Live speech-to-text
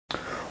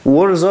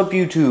What is up,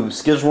 YouTube?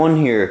 Skiz1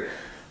 here.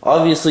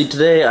 Obviously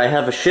today I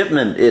have a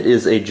shipment. It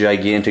is a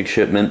gigantic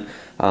shipment.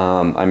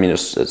 I mean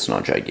it's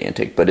not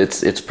gigantic, but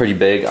it's pretty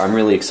big. I'm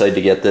really excited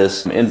to get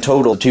this. In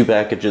total, 2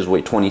 packages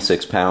weigh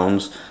 26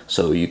 pounds,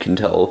 so you can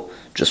tell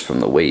just from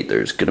the weight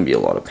there's going to be a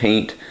lot of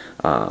paint.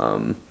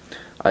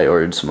 I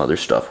ordered some other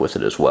stuff with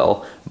it as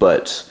well,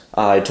 but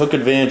I took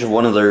advantage of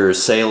one of their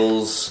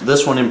sales.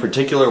 This one in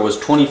particular was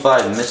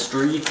 25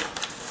 mystery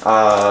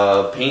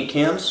paint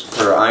cans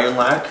for iron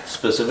lac,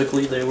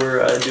 specifically they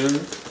were doing.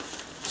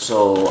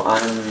 So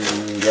I'm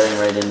getting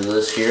right into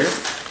this here.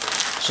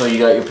 So you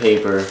got your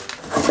paper.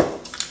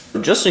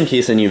 Just in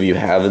case any of you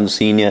haven't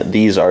seen yet,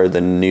 these are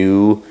the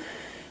new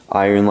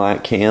iron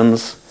lac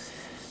cans.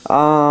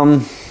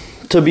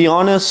 To be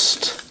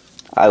honest,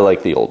 I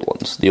like the old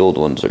ones. The old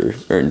ones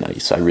are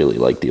nice. I really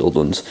like the old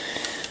ones.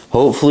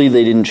 Hopefully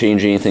they didn't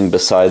change anything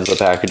besides the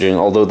packaging,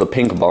 although the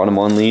pink bottom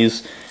on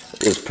these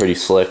is pretty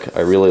slick.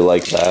 I really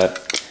like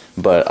that,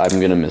 but I'm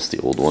gonna miss the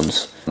old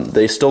ones.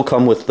 They still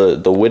come with the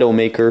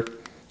Widowmaker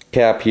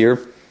cap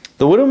here.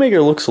 The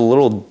Widowmaker looks a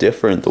little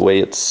different the way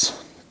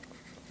it's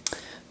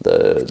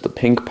the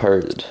pink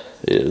part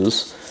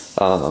is.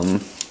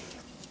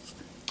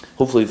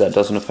 Hopefully that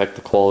doesn't affect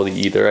the quality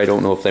either. I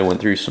don't know if they went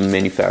through some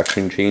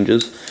manufacturing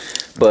changes,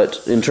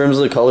 but in terms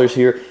of the colors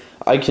here,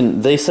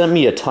 they sent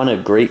me a ton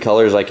of great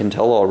colors. I can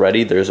tell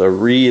already there's a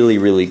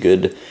really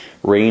good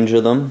range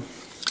of them.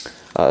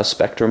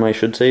 Spectrum, I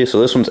should say. So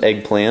this one's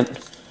eggplant.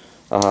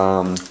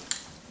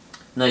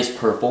 Nice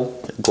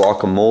purple.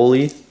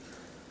 Guacamole.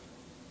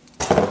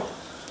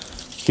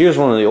 Here's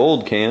one of the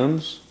old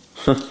cans.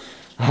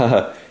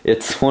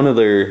 It's one of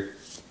their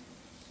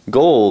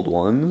gold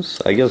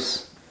ones. I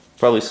guess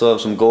probably still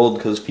have some gold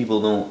because people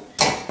don't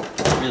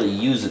really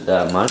use it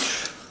that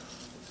much.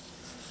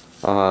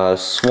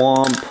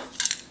 Swamp.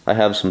 I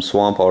have some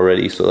swamp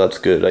already, so that's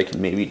good. I can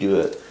maybe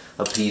do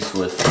a piece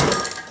with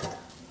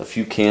a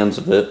few cans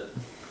of it.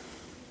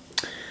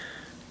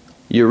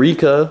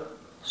 Eureka,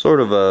 sort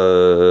of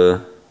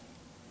a,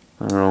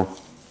 I don't know,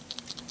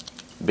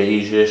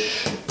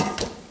 beige-ish.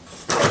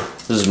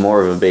 This is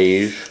more of a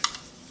beige.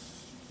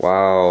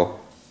 Wow.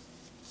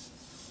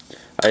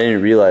 I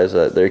didn't realize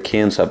that their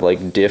cans have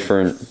like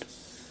different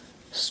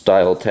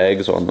style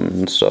tags on them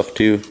and stuff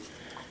too.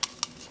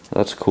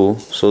 That's cool.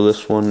 So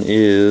this one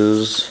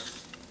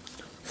is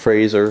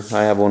Fraser.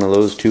 I have one of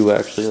those too,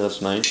 actually.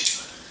 That's nice.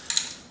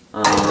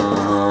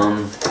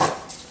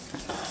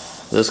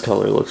 This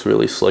color looks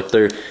really slick.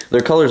 Their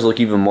colors look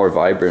even more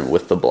vibrant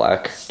with the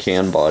black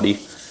can body.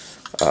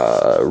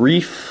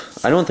 Reef.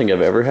 I don't think I've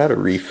ever had a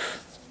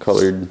reef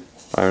colored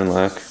iron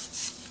lac.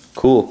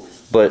 Cool.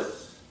 But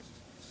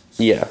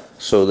yeah,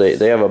 so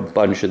they have a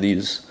bunch of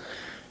these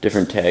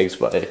different tags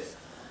by,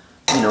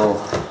 you know,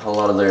 a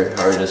lot of their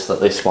artists that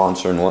they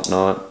sponsor and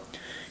whatnot.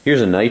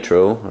 Here's a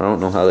nitro. I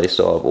don't know how they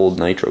still have old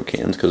nitro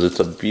cans because it's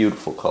a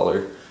beautiful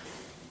color.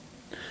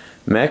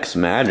 Mex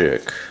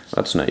Magic.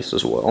 That's nice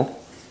as well.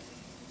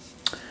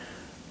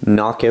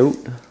 Knockout.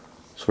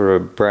 Sort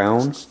of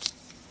brown.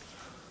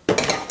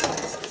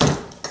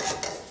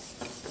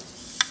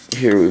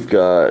 Here we've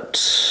got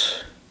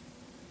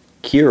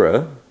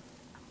Kira.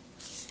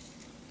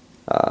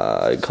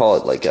 I call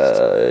it like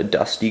a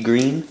dusty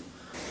green.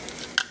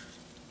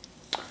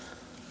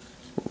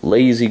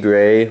 Lazy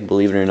Gray,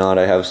 believe it or not,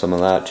 I have some of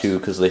that too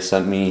because they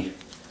sent me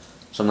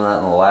some of that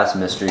in the last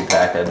mystery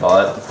pack I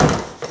bought.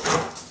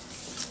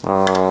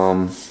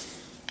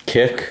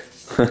 Kick,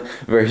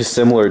 very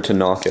similar to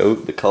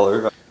Knockout, the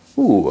color.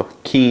 Ooh,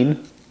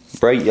 Keen,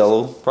 bright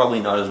yellow, probably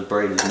not as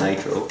bright as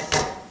Nitro.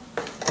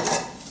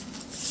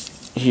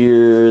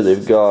 Here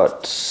they've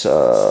got,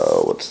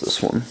 what's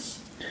this one?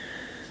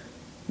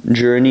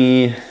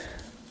 Journey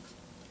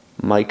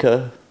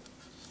Mica.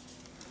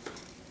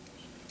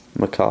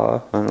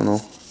 Macaw, I don't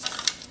know.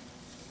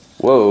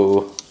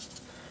 Whoa.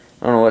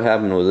 I don't know what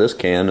happened with this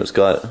can. It's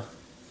got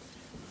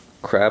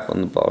crap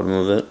on the bottom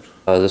of it.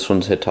 This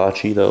one's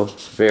Hitachi though.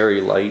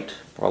 Very light.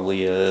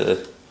 Probably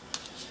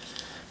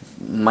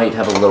might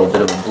have a little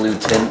bit of a blue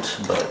tint,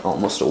 but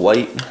almost a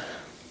white.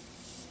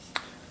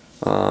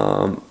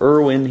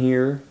 Irwin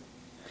here.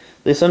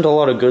 They sent a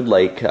lot of good,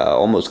 like,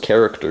 almost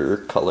character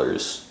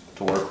colors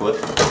to work with.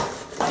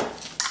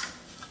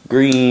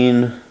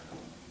 Green.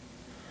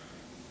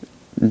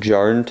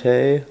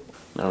 Jarnte.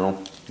 I don't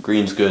know.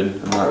 Green's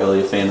good. I'm not really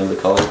a fan of the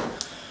color.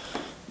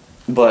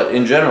 But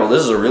in general,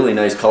 this is a really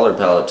nice color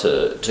palette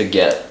to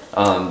get.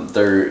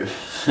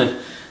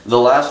 The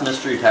last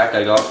mystery pack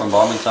I got from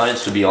Bombing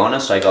Science, to be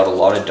honest, I got a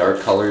lot of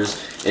dark colors.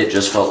 It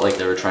just felt like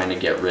they were trying to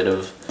get rid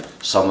of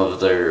some of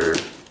their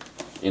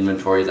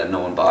inventory that no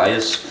one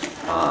buys.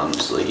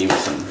 So they gave me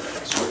some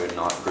sort of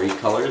not great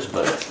colors,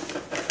 but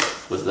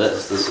with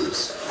this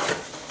is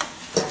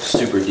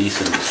super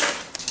decent.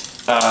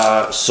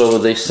 So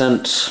they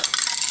sent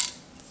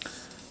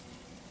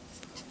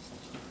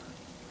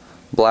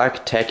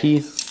Black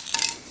Techie,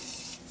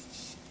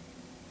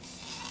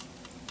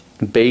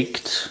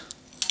 Baked,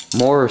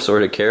 more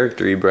sort of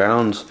charactery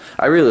browns.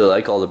 I really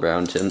like all the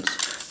brown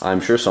tints.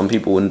 I'm sure some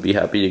people wouldn't be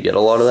happy to get a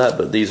lot of that,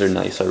 but these are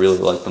nice. I really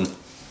like them.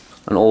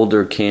 An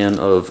older can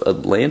of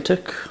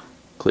Atlantic,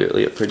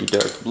 clearly a pretty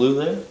dark blue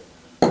there.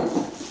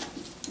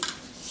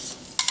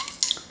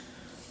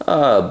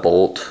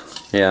 Bolt,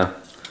 yeah.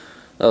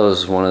 That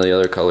was one of the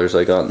other colors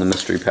I got in the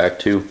mystery pack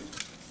too.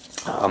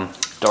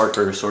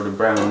 Darker sort of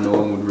brown, no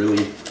one would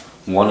really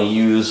want to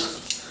use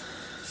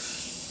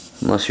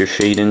unless you're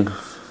shading.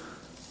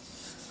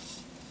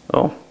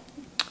 Oh,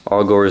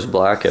 Augur's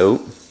Blackout.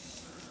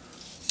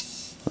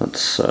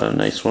 That's a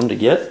nice one to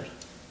get.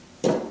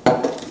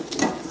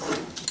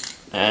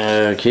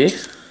 Okay.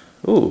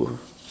 Ooh.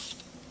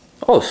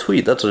 Oh,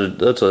 sweet. That's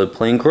a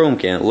plain chrome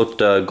can. It looked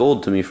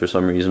gold to me for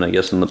some reason, I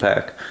guess, in the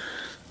pack.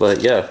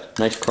 But yeah,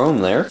 nice chrome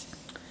there.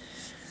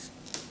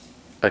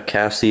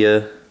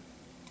 Acacia.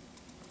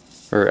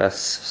 Or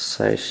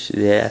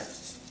yeah.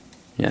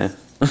 Yeah.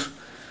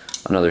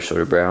 Another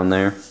sort of brown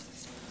there.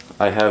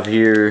 I have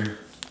here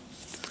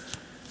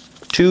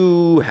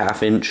 2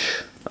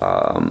 1/2-inch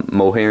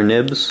mohair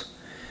nibs.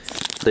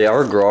 They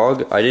are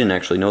grog. I didn't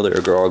actually know they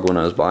were grog when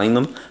I was buying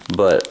them,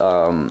 but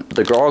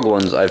the grog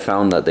ones, I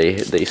found that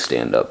they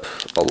stand up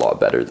a lot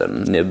better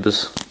than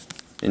nibs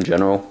in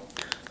general.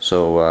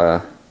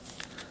 So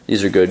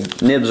these are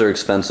good. Nibs are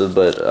expensive,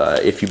 but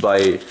if you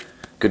buy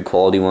good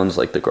quality ones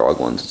like the grog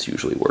ones, it's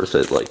usually worth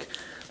it. Like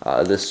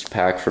this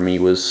pack for me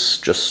was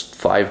just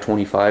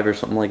 $5.25 or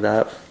something like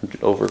that,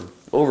 over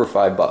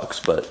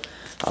 $5, but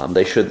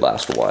they should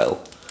last a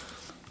while.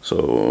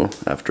 So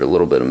after a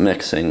little bit of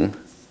mixing,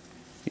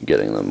 you're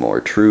getting the more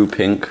true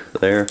pink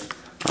there.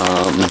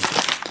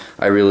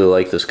 I really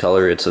like this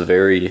color. It's a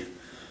very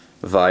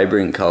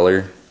vibrant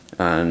color,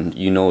 and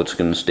you know it's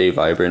going to stay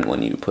vibrant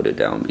when you put it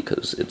down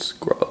because it's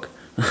grog.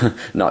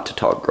 Not to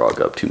talk grog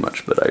up too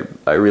much, but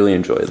I really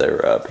enjoy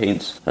their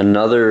paints.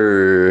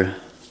 Another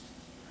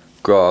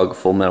grog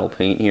full metal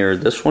paint here.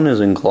 This one is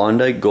in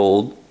Klondike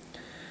Gold.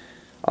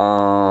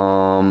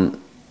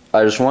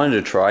 I just wanted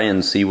to try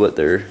and see what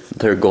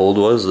their gold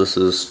was. This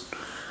is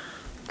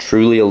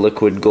truly a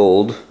liquid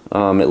gold.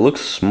 It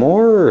looks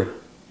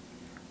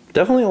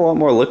definitely a lot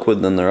more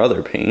liquid than their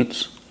other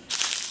paints.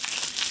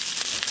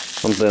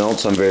 Something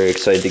else I'm very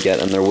excited to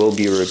get, and there will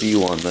be a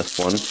review on this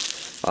one.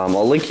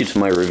 I'll link you to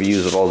my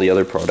reviews of all the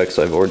other products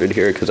I've ordered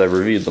here because I've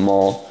reviewed them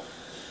all.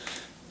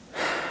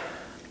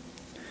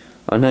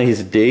 A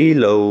nice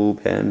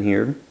Dalo pen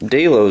here.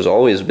 Dalo's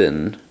always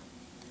been,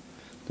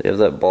 they have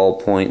that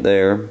ball point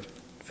there,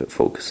 if it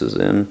focuses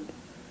in.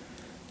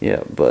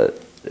 Yeah,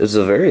 but it's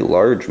a very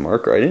large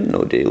marker. I didn't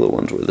know Dalo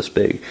ones were this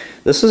big.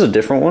 This is a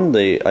different one.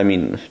 I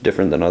mean,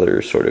 different than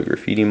other sort of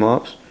graffiti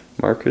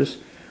markers.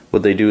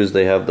 What they do is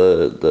they have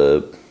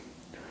the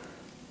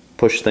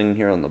push thing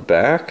here on the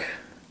back,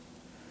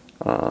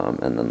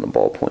 and then the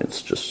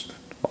ballpoint's just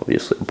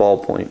obviously a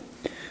ballpoint.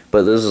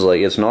 But this is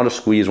like, it's not a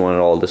squeeze one at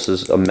all. This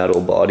is a metal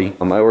body.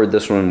 I ordered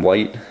this one in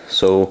white,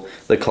 so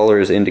the color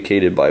is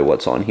indicated by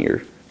what's on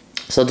here.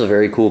 So that's a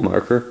very cool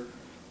marker.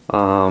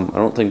 I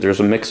don't think there's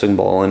a mixing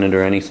ball in it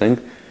or anything.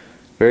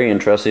 Very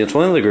interesting. It's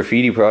one of the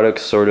graffiti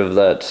products sort of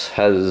that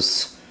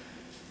hasn't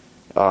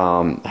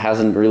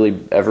really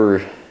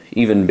ever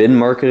even been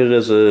marketed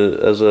as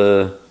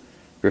a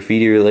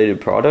graffiti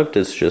related product.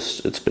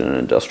 It's been an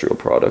industrial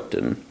product,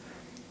 and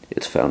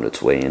it's found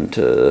its way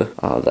into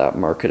that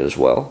market as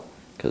well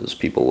because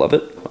people love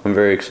it. I'm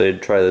very excited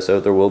to try this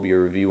out. There will be a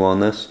review on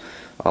this.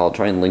 I'll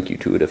try and link you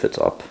to it if it's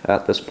up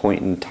at this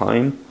point in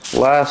time.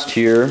 Last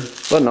here,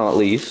 but not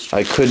least,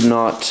 I could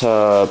not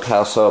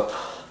pass up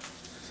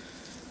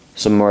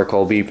some Mark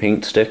B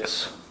paint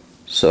sticks.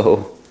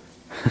 So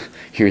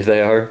here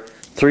they are.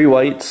 3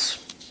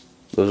 whites.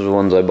 Those are the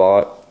ones I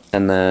bought.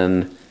 And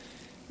then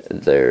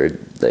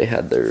they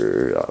had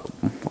their,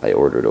 I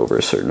ordered over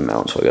a certain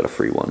amount, so I got a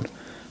free one.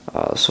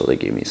 So they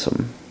gave me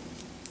some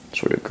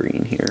sort of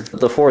green here.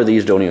 The 4 of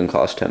these don't even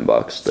cost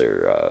 $10.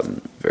 They're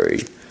very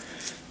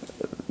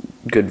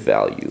good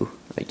value,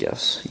 I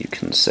guess you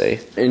can say.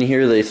 In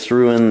here they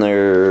threw in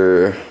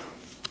their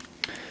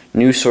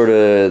new sort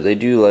of, they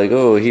do like,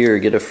 oh here,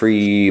 get a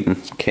free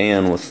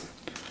can with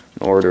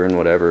an order and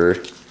whatever.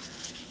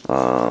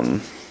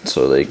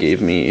 So they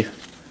gave me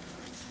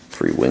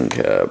free wing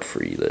cap,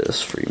 free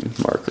this, free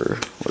marker,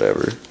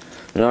 whatever.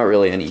 They're not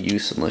really any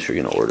use unless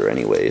you're gonna order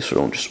anyway, so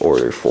don't just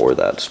order for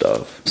that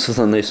stuff. So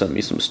then they sent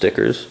me some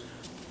stickers.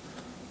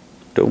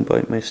 Don't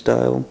bite my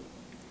style.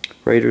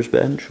 Writer's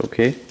bench,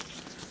 okay.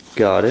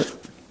 Got it.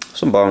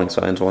 Some Bombing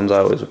Science ones, I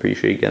always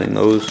appreciate getting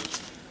those.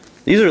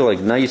 These are like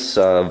nice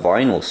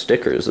vinyl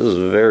stickers. This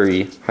is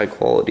very high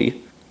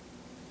quality.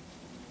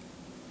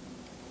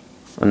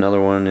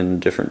 Another one in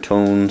different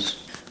tones.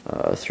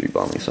 3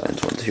 Bombing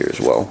Science ones here as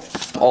well.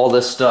 All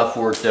this stuff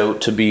worked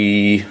out to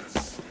be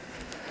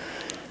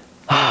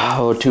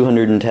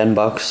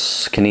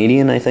 $210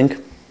 Canadian, I think.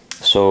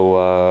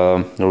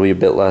 So it'll be a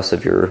bit less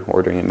if you're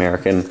ordering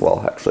American.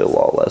 Well, actually a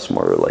lot less,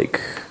 more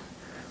like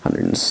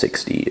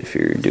 160 if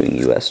you're doing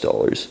US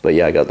dollars. But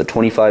yeah, I got the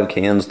 25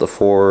 cans, the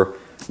 4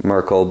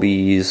 Mark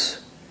B's,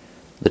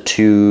 the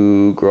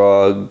 2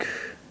 grog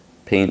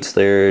paints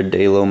there,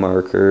 Dalo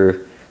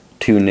marker,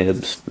 2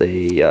 nibs.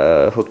 They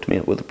hooked me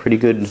up with a pretty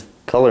good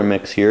color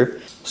mix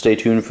here. Stay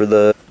tuned for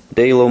the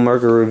Day-Low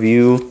marker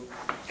review.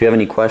 If you have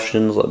any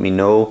questions, let me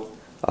know.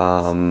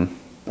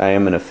 I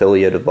am an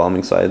affiliate of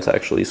Bombing Science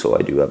actually, so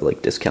I do have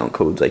like discount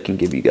codes I can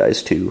give you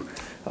guys too.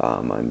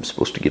 I'm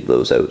supposed to give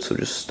those out, so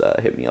just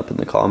hit me up in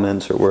the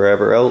comments or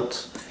wherever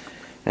else.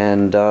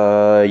 And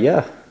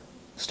yeah,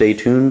 stay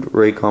tuned,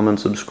 rate, comment,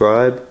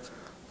 subscribe.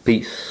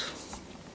 Peace.